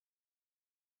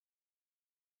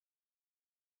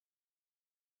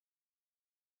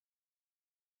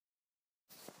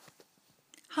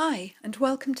Hi, and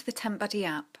welcome to the Tempbuddy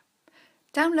app.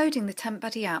 Downloading the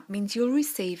Tempbuddy app means you'll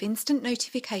receive instant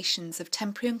notifications of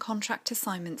temporary and contract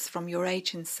assignments from your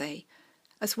agency,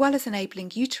 as well as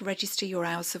enabling you to register your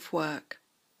hours of work.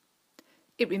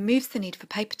 It removes the need for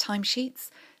paper timesheets,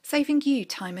 saving you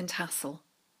time and hassle.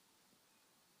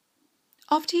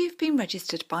 After you've been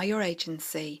registered by your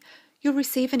agency, you'll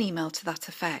receive an email to that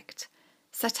effect.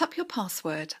 Set up your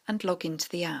password and log into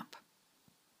the app.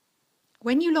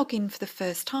 When you log in for the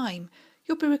first time,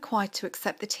 you'll be required to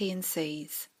accept the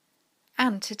T&Cs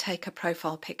and to take a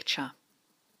profile picture.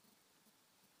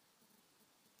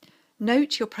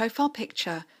 Note your profile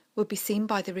picture will be seen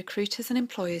by the recruiters and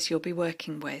employers you'll be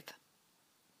working with.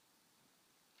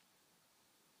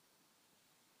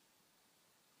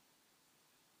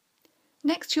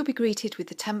 Next, you'll be greeted with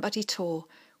the Tempbuddy tour,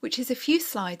 which is a few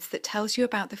slides that tells you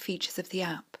about the features of the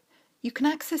app. You can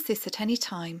access this at any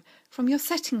time from your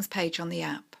settings page on the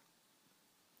app.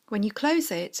 When you close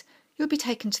it, you'll be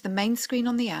taken to the main screen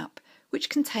on the app, which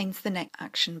contains the Next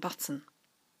Action button.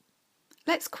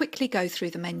 Let's quickly go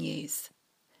through the menus.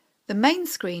 The main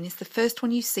screen is the first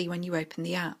one you see when you open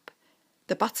the app.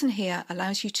 The button here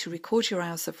allows you to record your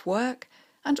hours of work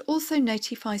and also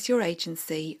notifies your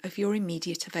agency of your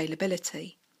immediate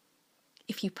availability.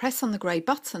 If you press on the grey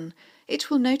button, it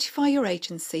will notify your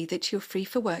agency that you're free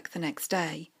for work the next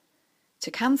day.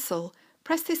 To cancel,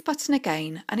 press this button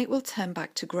again and it will turn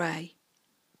back to grey.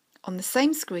 On the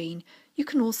same screen, you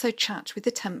can also chat with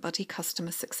the Tempbuddy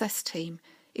customer success team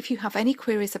if you have any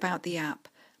queries about the app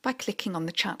by clicking on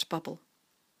the chat bubble.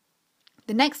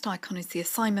 The next icon is the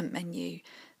assignment menu.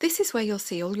 This is where you'll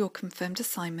see all your confirmed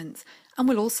assignments and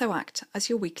will also act as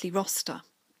your weekly roster.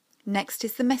 Next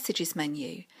is the messages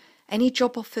menu. Any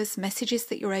job offers, messages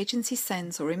that your agency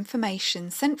sends or information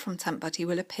sent from Tempbuddy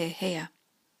will appear here.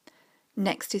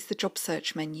 Next is the job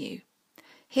search menu.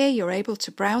 Here you're able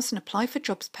to browse and apply for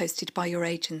jobs posted by your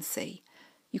agency.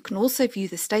 You can also view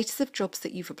the status of jobs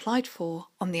that you've applied for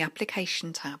on the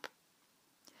application tab.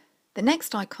 The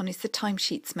next icon is the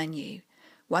timesheets menu.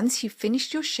 Once you've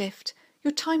finished your shift,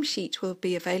 your timesheet will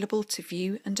be available to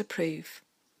view and approve.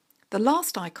 The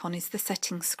last icon is the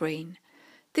settings screen.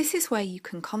 This is where you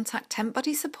can contact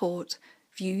Tempbuddy support,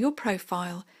 view your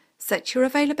profile, set your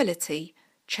availability,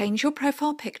 change your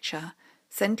profile picture,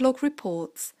 send log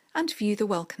reports, and view the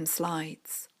welcome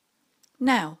slides.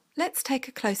 Now, let's take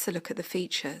a closer look at the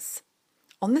features.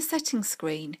 On the settings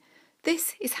screen,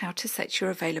 this is how to set your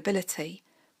availability.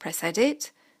 Press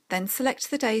Edit, then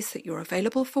select the days that you're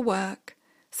available for work,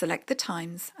 select the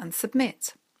times and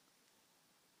submit.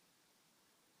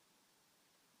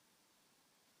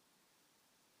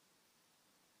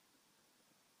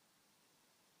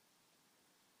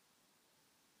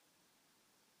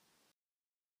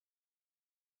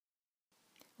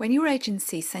 When your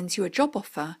agency sends you a job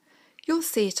offer, you'll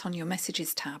see it on your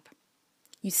Messages tab.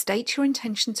 You state your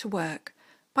intention to work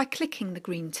by clicking the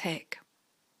green tick.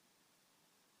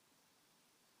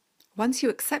 Once you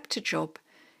accept a job,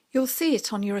 you'll see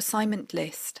it on your assignment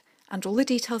list and all the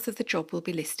details of the job will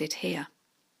be listed here.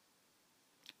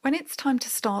 When it's time to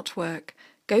start work,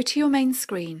 go to your main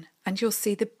screen and you'll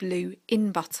see the blue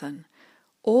In button,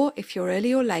 or if you're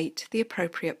early or late, the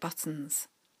appropriate buttons.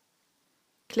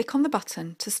 Click on the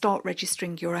button to start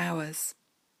registering your hours.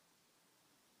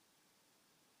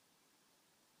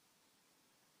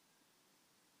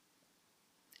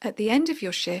 At the end of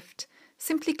your shift,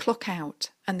 simply clock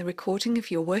out and the recording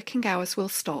of your working hours will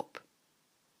stop.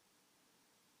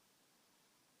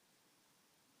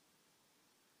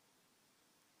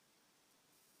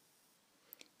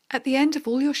 At the end of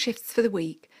all your shifts for the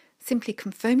week, simply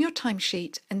confirm your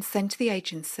timesheet and send to the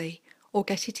agency or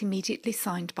get it immediately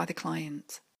signed by the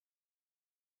client.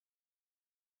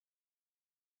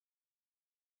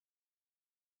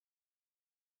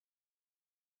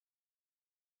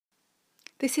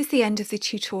 This is the end of the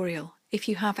tutorial. If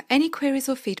you have any queries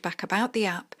or feedback about the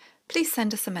app, please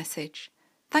send us a message.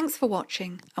 Thanks for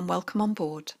watching and welcome on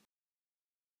board.